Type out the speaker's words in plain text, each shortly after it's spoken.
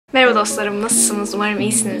Merhaba dostlarım, nasılsınız? Umarım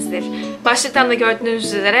iyisinizdir. Başlıktan da gördüğünüz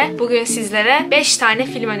üzere bugün sizlere 5 tane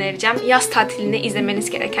film önereceğim. Yaz tatilinde izlemeniz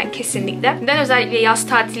gereken kesinlikle. Neden özellikle yaz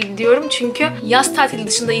tatili diyorum? Çünkü yaz tatili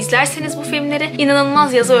dışında izlerseniz bu filmleri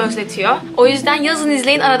inanılmaz yazı özletiyor. O yüzden yazın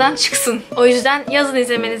izleyin, aradan çıksın. O yüzden yazın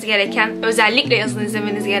izlemeniz gereken, özellikle yazın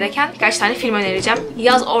izlemeniz gereken birkaç tane film önereceğim.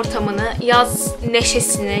 Yaz ortamını, yaz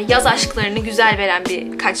neşesini, yaz aşklarını güzel veren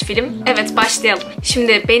birkaç film. Evet, başlayalım.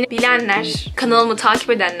 Şimdi beni bilenler, kanalımı takip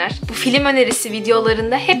edenler bu film önerisi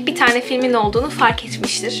videolarında hep bir tane filmin olduğunu fark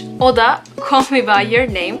etmiştir. O da Call Me By Your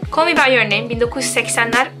Name. Call Me By Your Name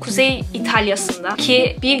 1980'ler Kuzey İtalya'sında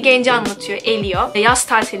ki bir genci anlatıyor, Elio. Yaz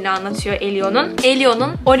tatilini anlatıyor Elio'nun.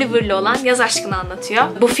 Elio'nun Oliver'la olan yaz aşkını anlatıyor.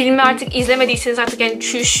 Bu filmi artık izlemediyseniz artık yani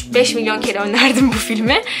 5 milyon kere önerdim bu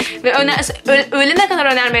filmi. Ve ölene kadar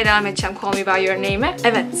önermeye devam edeceğim Call Me By Your Name'i.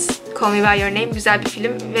 Evet, Call Me By Your Name güzel bir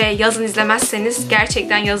film ve yazın izlemezseniz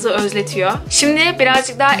gerçekten yazı özletiyor. Şimdi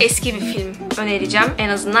birazcık daha eski bir film önereceğim. En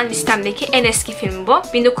azından listemdeki en eski film bu.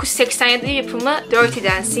 1987 yapımı Dirty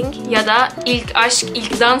Dancing ya da İlk Aşk,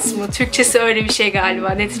 İlk Dans mı? Türkçesi öyle bir şey galiba.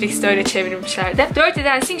 Netflix'te öyle çevirmişlerdi. Dirty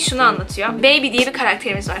Dancing şunu anlatıyor. Baby diye bir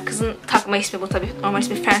karakterimiz var. Kızın takma ismi bu tabii. Normal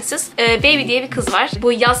ismi Frances. Baby diye bir kız var.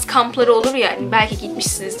 Bu yaz kampları olur ya. Belki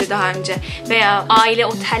gitmişsinizdir daha önce. Veya aile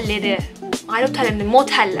otelleri. Aile otellerinde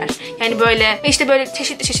moteller. Yani böyle işte böyle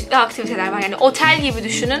çeşitli aktiviteler var. Yani otel gibi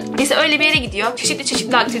düşünün. Mesela öyle bir yere gidiyor.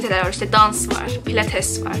 Çeşitli aktiviteler var. İşte dans var,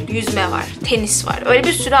 pilates var, yüzme var, tenis var. Öyle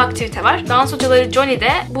bir sürü aktivite var. Dans hocaları Johnny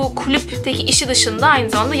de bu kulüpteki işi dışında aynı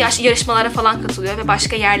zamanda yarışmalara falan katılıyor ve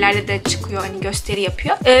başka yerlerde de çıkıyor. Hani gösteri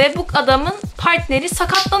yapıyor. Ve bu adamın partneri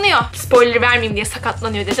sakatlanıyor. Spoiler vermeyeyim diye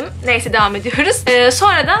sakatlanıyor dedim. Neyse devam ediyoruz.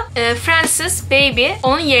 Sonra da Frances Baby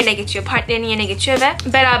onun yerine geçiyor. Partnerinin yerine geçiyor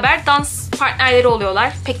ve beraber dans partnerleri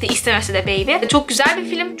oluyorlar. Pek de istemese de Baby. Çok güzel bir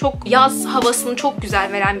film. Çok yaz havasını çok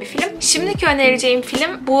güzel veren bir film. Şimdiki önereceğim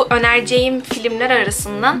film bu önereceğim filmler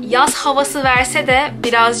arasından yaz havası verse de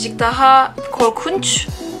birazcık daha korkunç.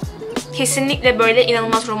 Kesinlikle böyle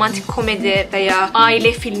inanılmaz romantik komedi veya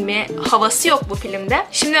aile filmi havası yok bu filmde.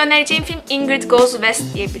 Şimdi önereceğim film Ingrid Goes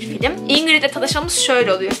West diye bir film. Ingrid'le tanışmamız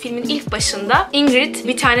şöyle oluyor. Filmin ilk başında Ingrid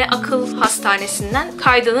bir tane akıl hastanesinden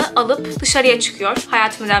kaydını alıp dışarıya çıkıyor.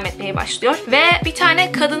 Hayatını devam etmeye başlıyor. Ve bir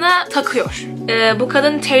tane kadına takıyor. Bu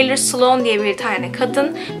kadın Taylor Sloan diye bir tane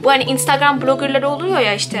kadın. Bu hani Instagram bloggerları oluyor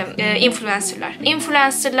ya işte influencerlar.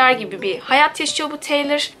 Influencerlar gibi bir hayat yaşıyor bu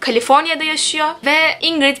Taylor. Kaliforniya'da yaşıyor ve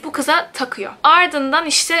Ingrid bu kıza takıyor. Ardından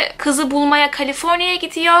işte kızı bulmaya Kaliforniya'ya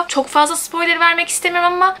gidiyor. Çok fazla spoiler vermek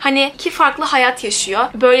istemiyorum ama hani iki farklı hayat yaşıyor.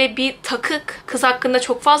 Böyle bir takık. Kız hakkında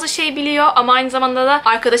çok fazla şey biliyor ama aynı zamanda da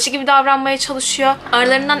arkadaşı gibi davranmaya çalışıyor.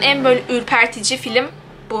 Aralarından en böyle ürpertici film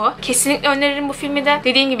bu. Kesinlikle öneririm bu filmi de.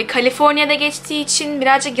 Dediğim gibi Kaliforniya'da geçtiği için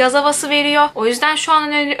birazcık yaz havası veriyor. O yüzden şu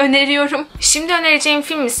an öneriyorum. Şimdi önereceğim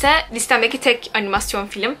film ise listemdeki tek animasyon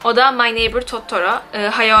film. O da My Neighbor Totoro.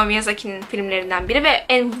 Hayao Miyazaki'nin filmlerinden biri ve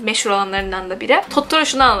en meşhur olanlarından da biri. Totoro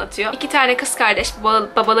şunu anlatıyor. İki tane kız kardeş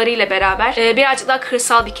babalarıyla beraber birazcık daha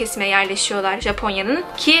kırsal bir kesime yerleşiyorlar Japonya'nın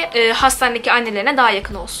ki hastanedeki annelerine daha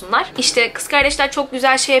yakın olsunlar. İşte kız kardeşler çok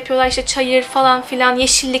güzel şey yapıyorlar. İşte çayır falan filan,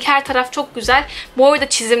 yeşillik, her taraf çok güzel. Bu arada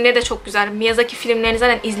çizimleri de çok güzel. Miyazaki filmlerini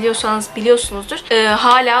zaten izliyorsanız biliyorsunuzdur.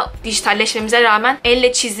 Hala dijitalleşmemize rağmen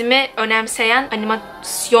elle çizimi önemseyen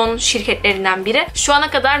animasyon şirketlerinden biri. Şu ana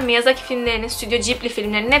kadar Miyazaki filmlerinin, Stüdyo Ghibli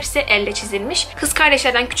filmlerinin hepsi elle çizilmiş. Kız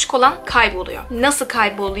kardeşlerden küçük olan kayboluyor. Nasıl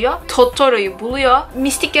kayboluyor? Totoro'yu buluyor.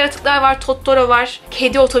 Mistik yaratıklar var, Totoro var,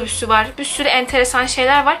 kedi otobüsü var. Bir sürü enteresan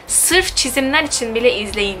şeyler var. Sırf çizimler için bile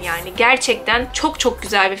izleyin yani. Gerçekten çok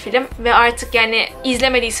güzel bir film ve artık yani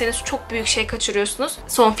izlemediyseniz çok büyük şey kaçırıyorsunuz.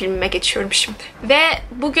 Son filmime geçiyorum şimdi. Ve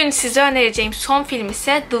bugün size önereceğim son film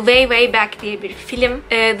ise The Way Back diye bir film.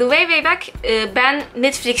 The Way Back ben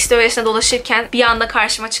Netflix'te öylesine dolaşırken bir anda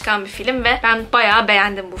karşıma çıkan bir film ve ben bayağı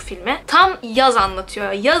beğendim bu filmi. Tam yaz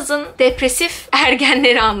anlatıyor. Yazın depresif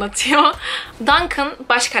ergenleri anlatıyor. Duncan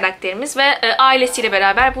baş karakterimiz ve ailesiyle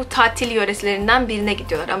beraber bu tatil yöresilerinden birine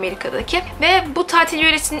gidiyorlar Amerika'daki. Ve bu tatil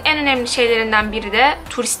yöresinin en önemli şeylerinden biri de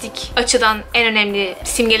turistik açıdan en önemli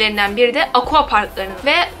simgelerinden biri de aqua parklarının.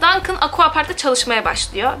 Ve Duncan aquaparkta çalışmaya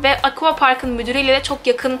başlıyor ve aquaparkın müdürüyle de çok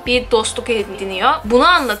yakın bir dostluk ediniyor. Bunu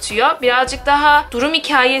anlatıyor. Birazcık daha durum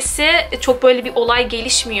hikayesi, çok böyle bir olay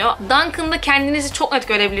gelişmiyor. Duncan'da kendinizi çok net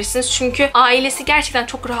görebilirsiniz çünkü ailesi gerçekten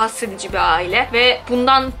çok rahatsız edici bir aile ve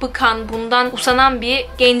bundan bıkan, bundan usanan bir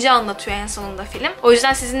genci anlatıyor en sonunda film. O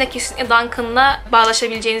yüzden sizin de kesinlikle Duncan'la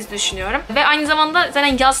bağlaşabileceğinizi düşünüyorum. Ve aynı zamanda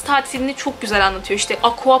zaten yaz tatilini çok güzel anlatıyor. İşte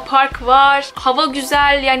aquapark var, hava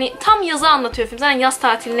güzel, yani tam yazı anlatıyor film. Zaten yaz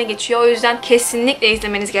tatiline geçiyor. O yüzden kesinlikle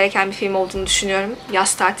izlemeniz gereken bir film olduğunu düşünüyorum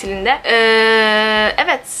yaz tatilinde.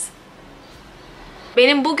 Evet.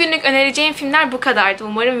 Benim bugünlük önereceğim filmler bu kadardı.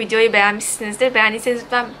 Umarım videoyu beğenmişsinizdir. Beğendiyseniz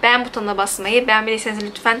lütfen beğen butonuna basmayı, beğenmediyseniz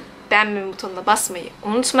lütfen beğenme butonuna basmayı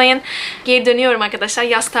unutmayın. Geri dönüyorum arkadaşlar.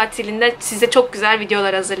 Yaz tatilinde size çok güzel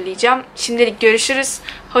videolar hazırlayacağım. Şimdilik görüşürüz.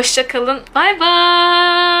 Hoşça kalın. Bay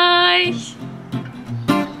bay.